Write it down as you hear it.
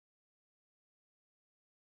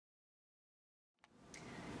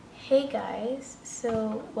Hey guys,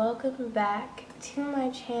 so welcome back to my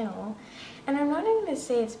channel, and I'm not even going to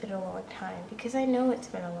say it's been a long time because I know it's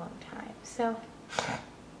been a long time. So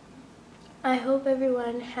I hope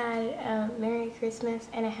everyone had a Merry Christmas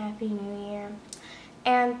and a Happy New Year.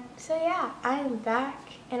 And so yeah, I am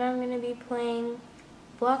back and I'm going to be playing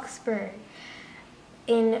Bloxburg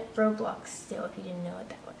in Roblox still, if you didn't know what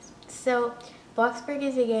that was. So bloxburg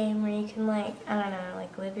is a game where you can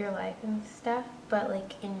live your life and stuff, but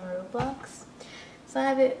like in Roblox. So I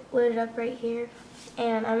have it loaded up right here,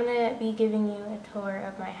 and I'm gonna be giving you a tour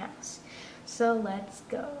of my house. So let's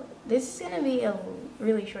go. This is gonna be a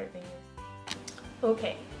really short video.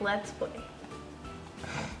 Okay, let's play.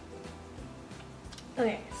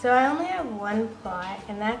 Okay, so I only have one plot,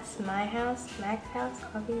 and that's my house, Mac's house,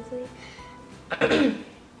 obviously.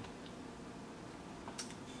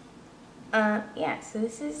 Yeah, so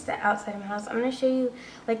this is the outside of my house. I'm going to show you,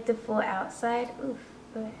 like, the full outside. Oof,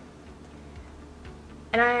 okay.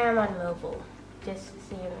 And I am on mobile, just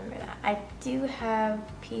so you remember that. I do have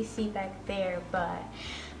PC back there, but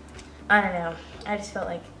I don't know. I just felt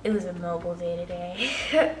like it was a mobile day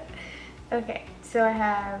today. Okay, so I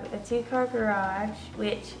have a 2-car garage,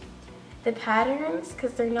 which the patterns,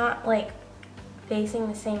 because they're not, like, facing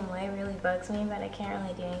the same way, really bugs me, but I can't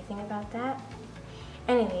really do anything about that.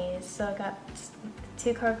 Anyways, so I got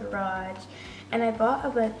the 2-car garage, and I bought a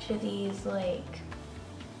bunch of these, like,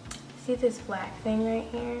 see this black thing right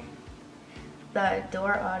here? The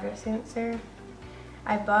door auto sensor.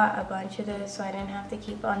 I bought a bunch of those so I didn't have to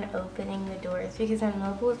keep on opening the doors, because on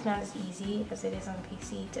mobile it's not as easy as it is on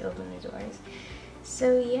PC to open the doors.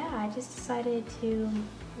 So yeah, I just decided to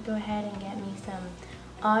go ahead and get me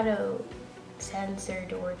some auto sensor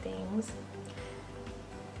door things.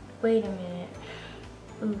 Wait a minute.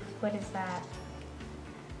 Oof, what is that?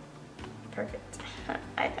 Perfect.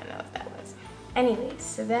 I don't know what that was. Anyways,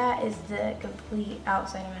 so that is the complete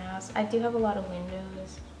outside of my house. I do have a lot of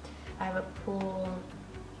windows. I have a pool.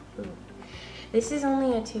 Ooh. This is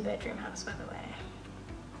only a 2-bedroom house, by the way.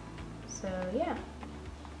 So yeah,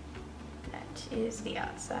 that is the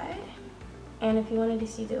outside. And if you wanted to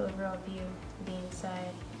see the overall view of the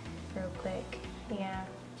inside real quick, yeah,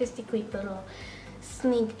 just a quick little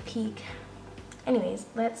sneak peek. Anyways,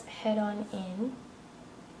 let's head on in.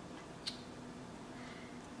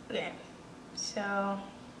 Okay, so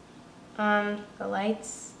the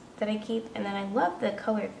lights that I keep, and then I love the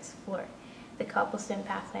color of this floor, the cobblestone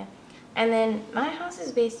pathway. And then my house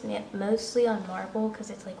is based mostly on marble because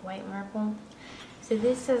it's like white marble. So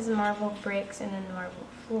this is marble bricks and then marble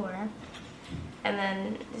floor. And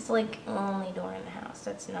then it's like the only door in the house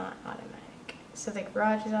that's not automatic. So the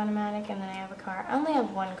garage is automatic, and then I have a car. I only have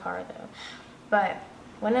one car though. But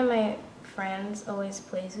one of my friends always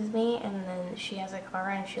plays with me, and then she has a car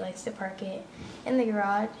and she likes to park it in the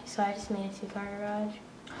garage, so I just made a 2-car garage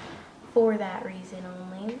for that reason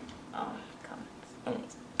only. Oh, comments.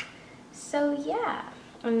 Anyways. So yeah,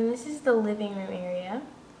 and this is the living room area.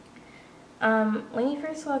 When you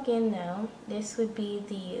first walk in though, this would be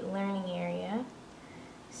the learning area.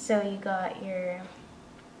 So you got your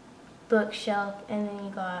bookshelf, and then you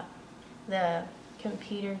got the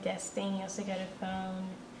computer desk thing. You also got a phone,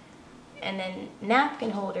 and then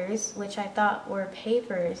napkin holders, which I thought were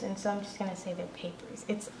papers, and so I'm just gonna say they're papers.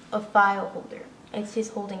 It's a file holder. It's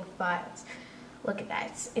just holding files. Look at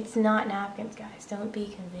that. It's not napkins, guys. Don't be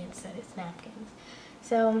convinced that it's napkins.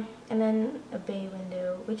 So, and then a bay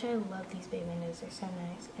window, which I love these bay windows. They're so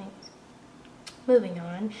nice. Anyways, moving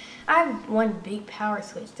on. I have one big power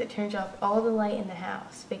switch that turns off all the light in the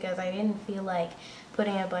house because I didn't feel like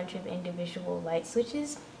putting a bunch of individual light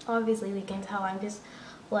switches. Obviously, you can tell I'm just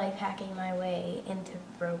life hacking my way into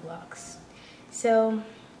Roblox. So,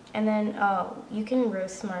 and then, oh, you can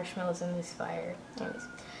roast marshmallows in this fire. Anyways.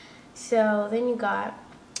 So then you got,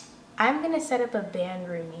 I'm going to set up a band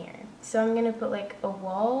room here. So I'm going to put like a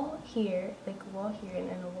wall here, and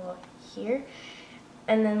then a wall here.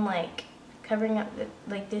 And then like covering up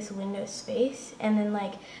like this window space, and then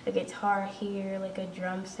like a guitar here, like a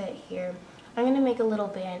drum set here. I'm going to make a little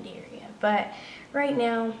band area, but right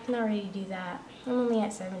now I'm not ready to do that. I'm only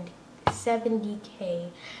at 70K,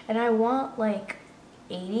 and I want like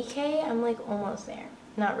 80K. I'm like almost there.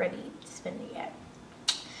 Not ready to spend it yet.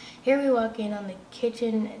 Here we walk in on the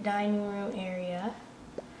kitchen dining room area.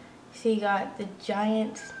 So you got the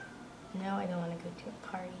giant, no, I don't want to go to a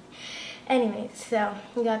party. Anyways, so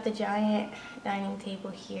you got the giant dining table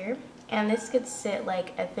here. And this could sit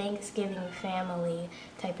like a Thanksgiving family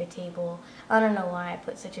type of table. I don't know why I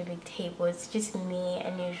put such a big table. It's just me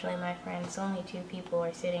and usually my friends. Only 2 people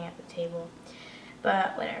are sitting at the table.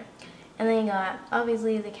 But whatever. And then you got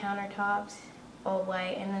obviously the countertops all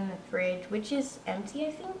white, and then the fridge, which is empty,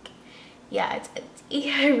 I think. Yeah, it's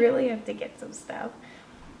empty. I really have to get some stuff.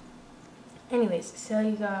 Anyways, so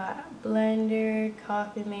you got blender,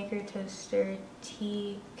 coffee maker, toaster,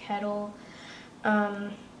 tea kettle,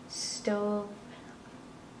 stove,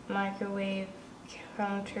 microwave,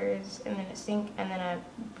 counters, and then a sink, and then a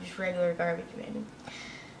just regular garbage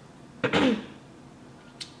bin.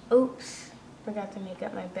 Oops, forgot to make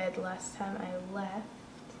up my bed last time I left.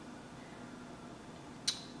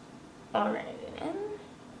 Alright, then.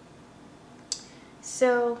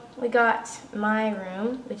 So we got my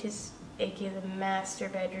room, which is aka the master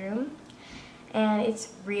bedroom, and it's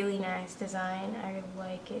really nice design. I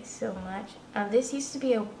like it so much. This used to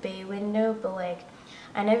be a bay window, but like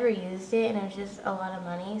I never used it and it was just a lot of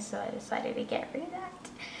money, so I decided to get rid of that.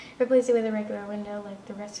 Replace it with a regular window like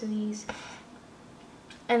the rest of these.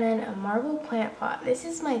 And then a marble plant pot. This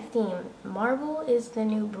is my theme. Marble is the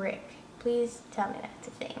new brick. Please tell me that's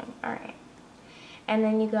a thing. Alright. And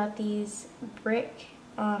then you got these brick,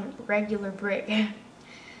 regular brick.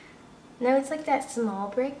 No, it's like that small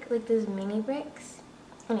brick, like those mini bricks.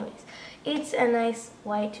 Anyways, it's a nice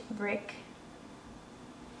white brick.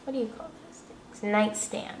 What do you call those things?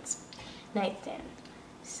 Nightstands. Nightstand.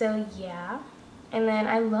 So yeah. And then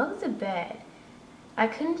I love the bed. I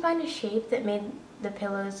couldn't find a shape that made the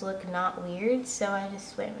pillows look not weird, so I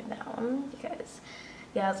just went with that one because,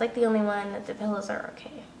 yeah, it's like the only one that the pillows are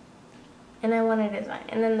okay. And I wanted a design.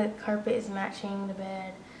 And then the carpet is matching the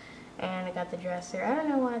bed. And I got the dresser. I don't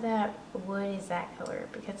know why that wood is that color,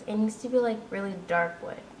 because it needs to be like really dark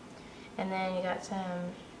wood. And then you got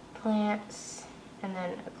some plants, and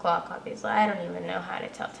then a clock, obviously. I don't even know how to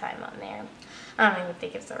tell time on there. I don't even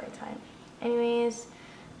think it's the right time. Anyways,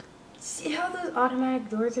 see how those automatic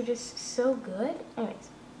doors are just so good? Anyways,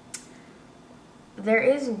 there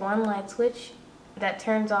is one light switch that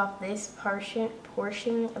turns off this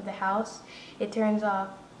portion of the house. It turns off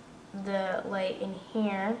the light in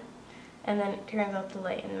here, and then it turns off the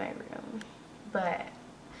light in my room. But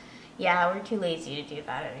yeah, we're too lazy to do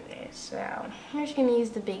that anyway, so we're just gonna use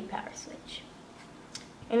the big power switch.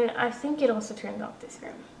 And I think it also turns off this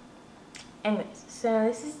room. Anyways, so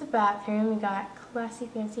this is the bathroom. We got classy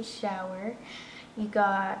fancy shower. You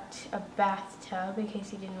got a bathtub in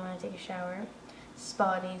case you didn't want to take a shower.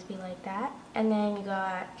 Spa days be like that. And then you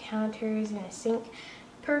got counters and a sink,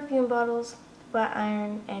 perfume bottles, flat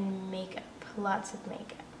iron, and makeup. Lots of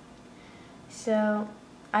makeup. So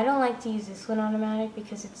I don't like to use this one automatic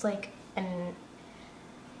because it's like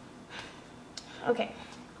okay.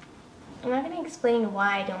 I'm not going to explain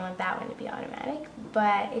why I don't want that one to be automatic,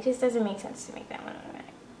 but it just doesn't make sense to make that one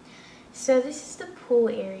automatic. So this is the pool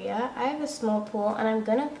area. I have a small pool, and I'm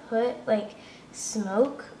going to put like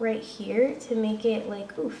smoke right here to make it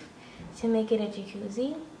like, to make it a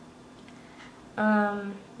jacuzzi.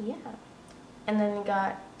 Yeah. And then we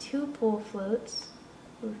got 2 pool floats.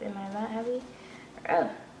 Am I that heavy? Oh,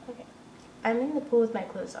 okay. I'm in the pool with my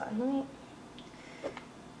clothes on. Let me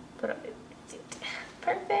put on my suit.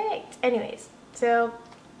 Perfect. Anyways, so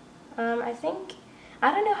I think,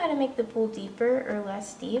 I don't know how to make the pool deeper or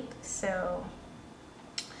less deep, so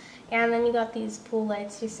yeah. And then you got these pool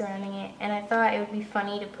lights just surrounding it, and I thought it would be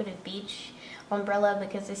funny to put a beach umbrella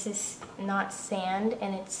because this is not sand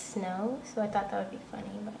and it's snow, so I thought that would be funny,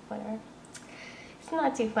 but whatever. It's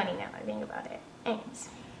not too funny now I think about it. Anyways.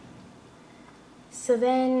 So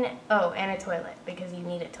then, oh, and a toilet, because you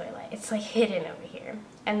need a toilet. It's like hidden over here.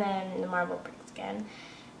 And then the marble bricks again.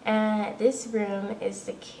 And this room is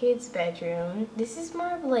the kids' bedroom. This is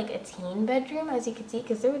more of like a teen bedroom, as you can see,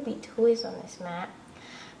 because there would be toys on this mat.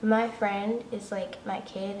 My friend is like my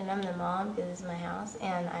kid, and I'm the mom, because this is my house,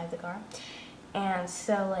 and I have the car. And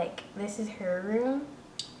so like, this is her room,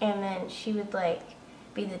 and then she would like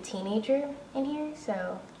be the teenager in here,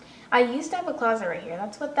 so I used to have a closet right here.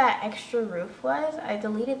 That's what that extra roof was. I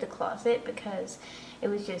deleted the closet because it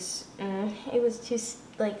was just, it was too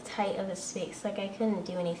like tight of a space. Like I couldn't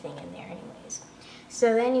do anything in there anyways.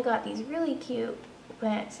 So then you got these really cute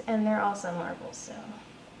plants, and they're also marble, so.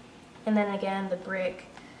 And then again, the brick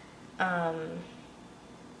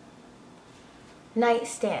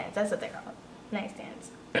nightstands. That's what they're called. Nightstands.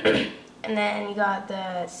 And then you got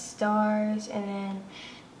the stars, and then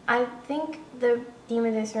I think the theme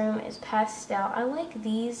of this room is pastel. I like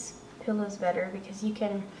these pillows better because you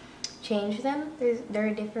can change them. They're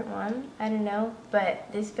a different one. I don't know,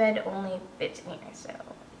 but this bed only fits in here, so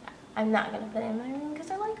I'm not gonna put it in my room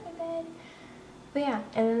because I like my bed. But yeah,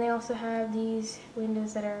 and then they also have these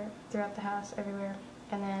windows that are throughout the house everywhere.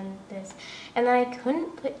 And then this. And then I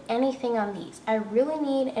couldn't put anything on these. I really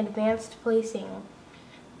need advanced placing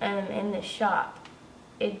in the shop.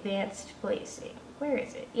 advanced placing. Where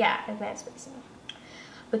is it? Yeah, advanced placing.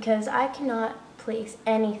 Because I cannot place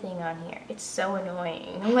anything on here. It's so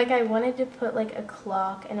annoying. Like, I wanted to put like a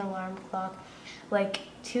clock, an alarm clock, like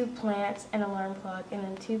 2 plants, an alarm clock, and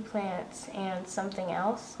then 2 plants and something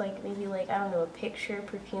else. Like maybe like, I don't know, a picture,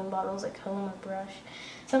 perfume bottles, a comb, a brush,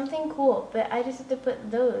 something cool. But I just had to put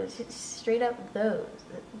those, just straight up those.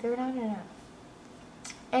 They're not enough.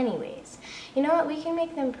 Anyways, you know what? We can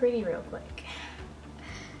make them pretty real quick.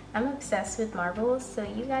 I'm obsessed with marbles, so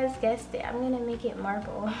you guys guessed it. I'm gonna make it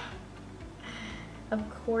marble. Of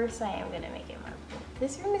course I am gonna make it marble.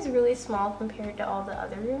 This room is really small compared to all the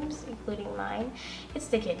other rooms, including mine. It's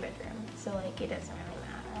the kid bedroom, so like it doesn't really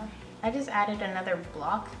matter. I just added another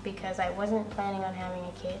block because I wasn't planning on having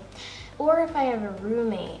a kid. Or if I have a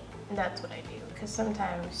roommate, that's what I do, because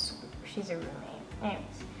sometimes she's a roommate. Anyways,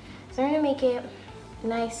 so I'm gonna make it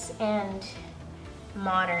nice and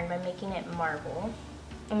modern by making it marble.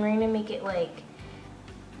 And we're gonna make it like,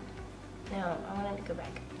 no, I wanted to go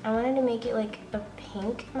back. I wanted to make it like a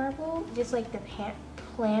pink marble, just like the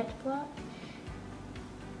plant block.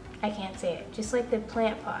 I can't say it, just like the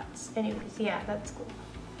plant pots. Anyways, yeah, that's cool.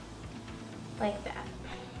 Like that.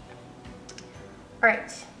 All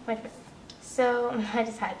right, my turn. So, I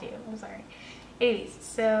just had to, I'm sorry. Anyways,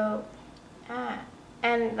 so,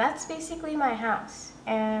 and that's basically my house.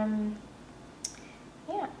 And,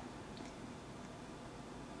 yeah.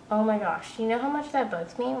 Oh my gosh, you know how much that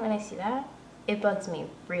bugs me when I see that? It bugs me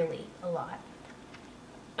really a lot.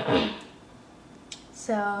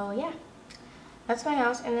 So yeah, that's my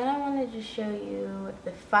house. And then I wanted to show you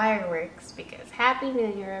the fireworks because Happy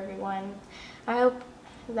New Year, everyone. I hope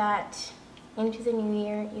that into the new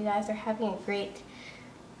year, you guys are having a great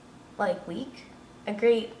week, a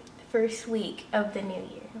great first week of the new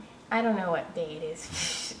year. I don't know what day it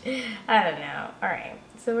is. I don't know. All right,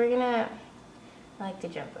 so we're gonna, I like to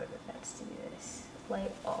jump over the fence to do this.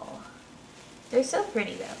 Light all. They're so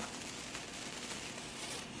pretty though.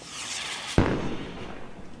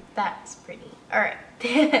 That's pretty. Alright.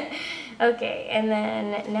 Okay, and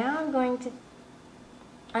then now I'm going to,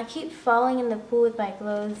 I keep falling in the pool with my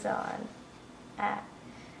clothes on.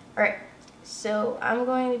 Alright, so I'm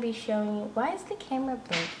going to be showing you, why is the camera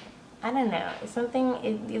blinking? I don't know. It's something,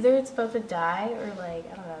 either it's about to die or like,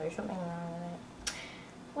 I don't know, there's something wrong with it.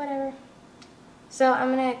 Whatever. So I'm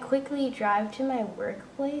gonna quickly drive to my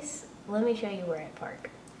workplace. Let me show you where I park.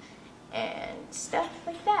 And stuff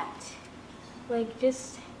like that. Like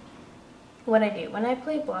just what I do. When I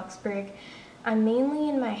play Bloxburg, I'm mainly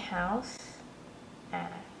in my house.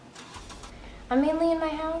 I'm mainly in my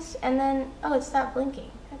house and then, oh, it stopped blinking.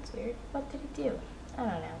 That's weird. What did it do? I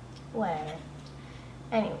don't know. Whatever.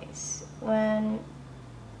 Anyways,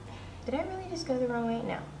 did I really just go the wrong way?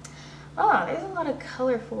 No. Oh, there's a lot of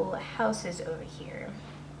colorful houses over here.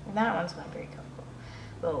 That one's not very colorful.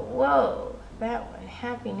 But whoa, that one.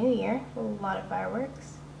 Happy New Year. A lot of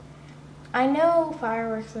fireworks. I know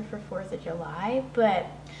fireworks are for 4th of July, but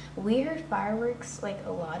we heard fireworks, like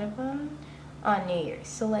a lot of them, on New Year's.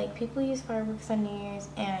 So like people use fireworks on New Year's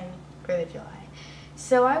and 4th of July.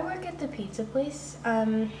 So I work at the pizza place,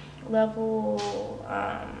 level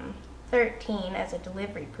 13 as a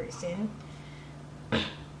delivery person.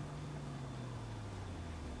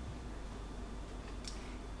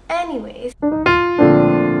 Anyways.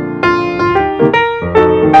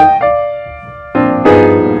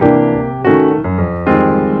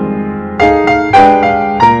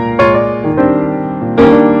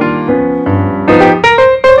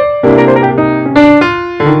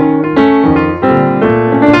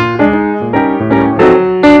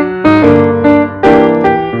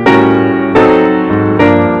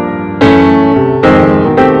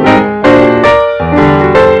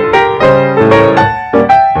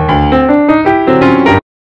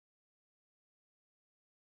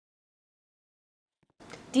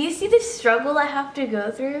 Do you see the struggle I have to go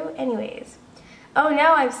through? Anyways. Oh,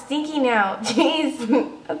 now I'm stinky now. Jeez.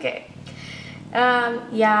 Okay.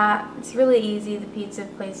 Yeah, it's really easy, the pizza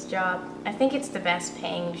place job. I think it's the best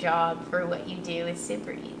paying job for what you do. It's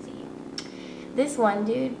super easy. This one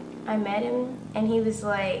dude, I met him and he was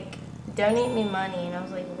like, donate me money. And I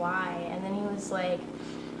was like, why? And then he was like,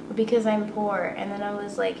 because I'm poor. And then I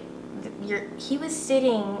was like, he was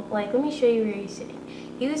sitting, like, let me show you where he's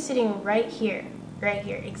sitting. He was sitting right here,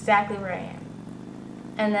 exactly where I am.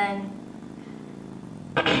 And then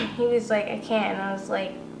he was like, I can't. And I was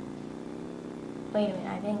like, wait a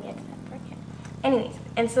minute, I didn't get to that part yet. Anyways,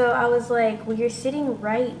 and so I was like, well, you're sitting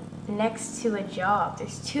right next to a job.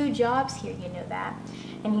 There's 2 jobs here, you know that?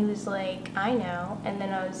 And he was like, I know. And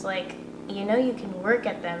then I was like, you know you can work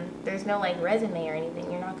at them. There's no like resume or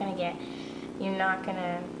anything. You're not gonna get you're not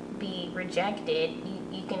gonna be rejected.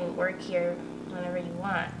 You can work here whenever you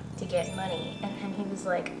want to get money. And then he was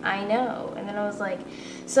like, I know. And then I was like,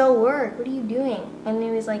 so work, what are you doing? And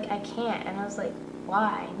he was like, I can't. And I was like,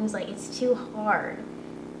 why? And he was like, it's too hard.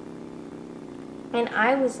 And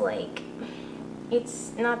I was like,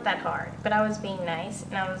 it's not that hard. But I was being nice,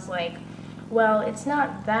 and I was like, well, it's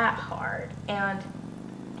not that hard, and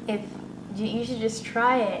if you should just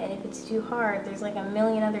try it, and if it's too hard, there's like a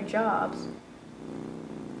million other jobs.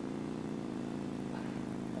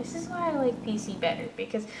 This is why I like PC better,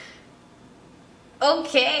 because,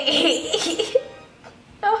 okay.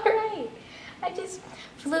 Alright, I just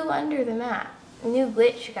flew under the map. New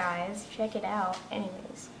glitch, guys, check it out.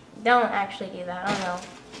 Anyways, don't actually do that.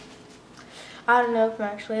 I don't know if I'm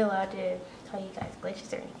actually allowed to tell you guys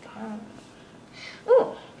glitches or anything. I don't know.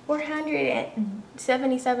 Ooh,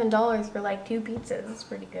 $477 for like 2 pizzas. That's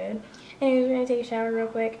pretty good. Anyways, we're gonna take a shower real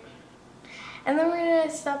quick. And then we're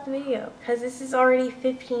gonna stop the video because this is already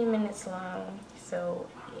 15 minutes long. So,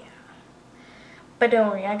 yeah. But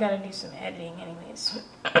don't worry, I gotta do some editing anyways.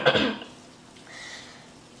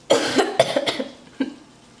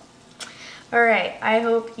 Alright, I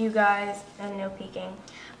hope you guys, and no peeking.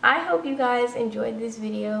 I hope you guys enjoyed this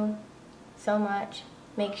video so much.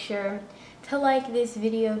 Make sure to like this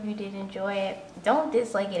video if you did enjoy it. Don't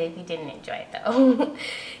dislike it if you didn't enjoy it though.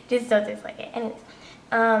 Just don't dislike it. Anyways,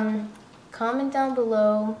 comment down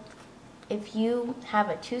below if you have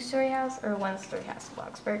a 2-story house or a 1-story house in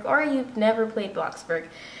Bloxburg, or you've never played Bloxburg.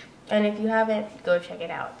 And if you haven't, go check it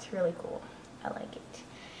out. It's really cool. I like it.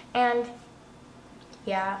 And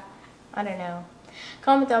yeah, I don't know.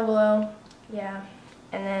 Comment down below. Yeah.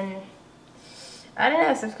 And then, I don't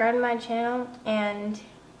know, subscribe to my channel, and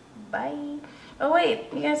bye. Oh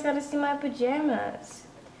wait, you guys gotta see my pajamas.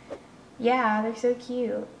 Yeah, they're so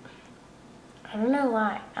cute. I don't know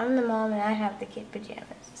why. I'm the mom and I have the kid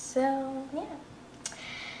pajamas. So, yeah.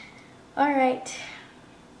 Alright.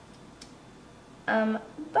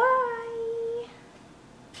 Bye.